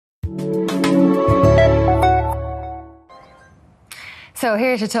So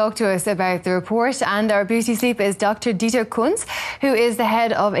here to talk to us about the report and our beauty sleep is Dr. Dieter Kunz, who is the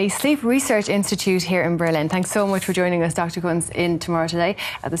head of a sleep research institute here in Berlin. Thanks so much for joining us, Dr. Kunz, in Tomorrow Today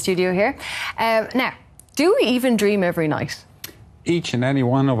at the studio here. Now, do we even dream every night? Each and any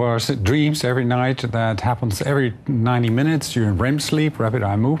one of us dreams every night. That happens every 90 minutes during REM sleep, rapid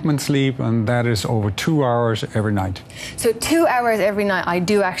eye movement sleep, and that is over 2 hours every night. So 2 hours every night I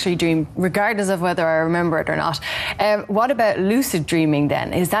do actually dream, regardless of whether I remember it or not. What about lucid dreaming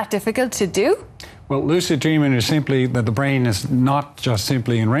then? Is that difficult to do? Well, lucid dreaming is simply that the brain is not just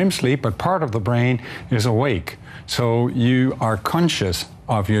simply in REM sleep, but part of the brain is awake. So you are conscious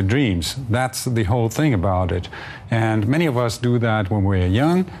of your dreams. That's the whole thing about it. And many of us do that when we're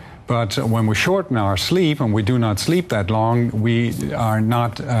young, but when we shorten our sleep and we do not sleep that long, we are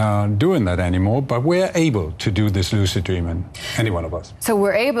not doing that anymore, but we're able to do this lucid dreaming, any one of us. So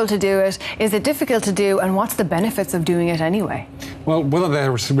we're able to do it. Is it difficult to do, and what's the benefits of doing it anyway? Well, whether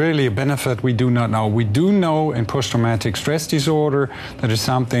there's really a benefit, we do not know. We do know in post-traumatic stress disorder that is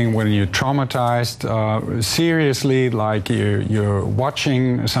something when you're traumatized seriously, like you're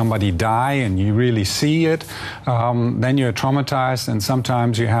watching somebody die and you really see it, then you're traumatized, and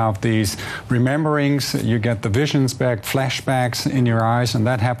sometimes you have these rememberings, you get the visions back, flashbacks in your eyes, and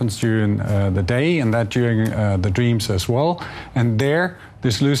that happens during the day and that during the dreams as well. And there,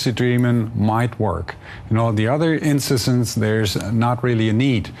 this lucid dreaming might work. In all the other instances, there's not really a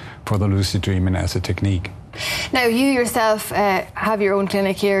need for the lucid dreaming as a technique. Now, you yourself have your own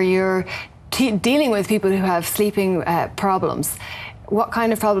clinic here. You're dealing with people who have sleeping problems. What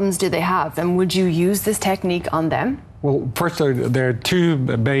kind of problems do they have, and would you use this technique on them? Well, first, there are two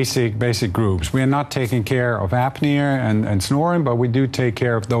basic groups. We are not taking care of apnea and snoring, but we do take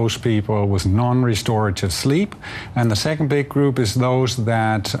care of those people with non-restorative sleep. And the second big group is those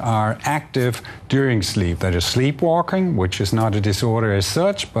that are active during sleep. That is sleepwalking, which is not a disorder as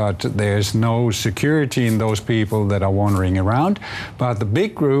such, but there's no security in those people that are wandering around. But the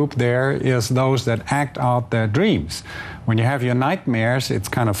big group there is those that act out their dreams. When you have your nightmares, it's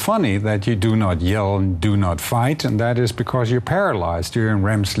kind of funny that you do not yell and do not fight, and that is because you're paralyzed during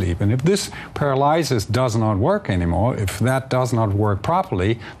REM sleep. And if this paralysis does not work anymore, if that does not work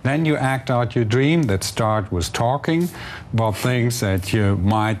properly, then you act out your dream that start with talking about things that you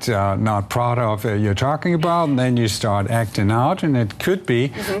might not proud of you're talking about, and then you start acting out, and it could be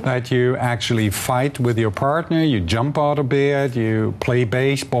that you actually fight with your partner, you jump out of bed, you play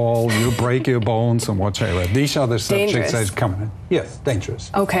baseball, you break your bones and whatever. These are the subjects that come in. Yes,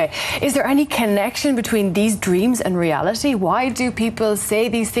 dangerous. Okay. Is there any connection between these dreams and reality? Why do people say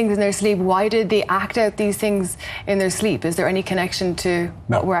these things in their sleep? Why did they act out these things in their sleep? Is there any connection to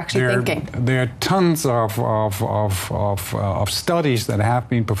what we're actually thinking? There are tons of studies that have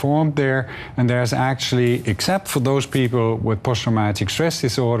been performed there, and there's actually, except for those people with post-traumatic stress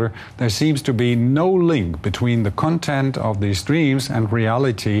disorder, there seems to be no link between the content of these dreams and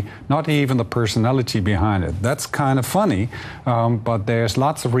reality, not even the personality behind it. That's kind of funny. But there's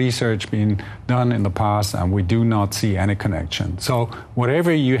lots of research being done in the past, and we do not see any connection. So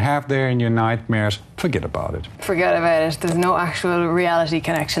whatever you have there in your nightmares, forget about it. Forget about it. There's no actual reality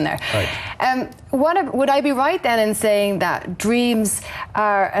connection there. Right. Would I be right then in saying that dreams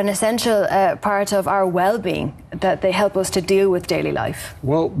are an essential part of our well-being, that they help us to deal with daily life?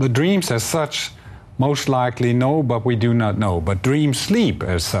 Well, the dreams as such, most likely no, but we do not know. But dream sleep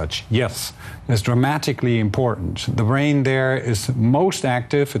as such, yes, is dramatically important. The brain there is most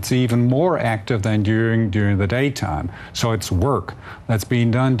active. It's even more active than during the daytime. So it's work that's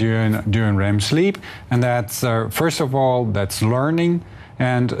being done during REM sleep. And that's, first of all, that's learning.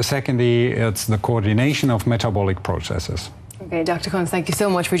 And secondly, it's the coordination of metabolic processes. Okay, Dr. Kunz, thank you so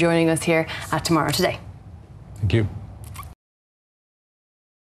much for joining us here at Tomorrow Today. Thank you.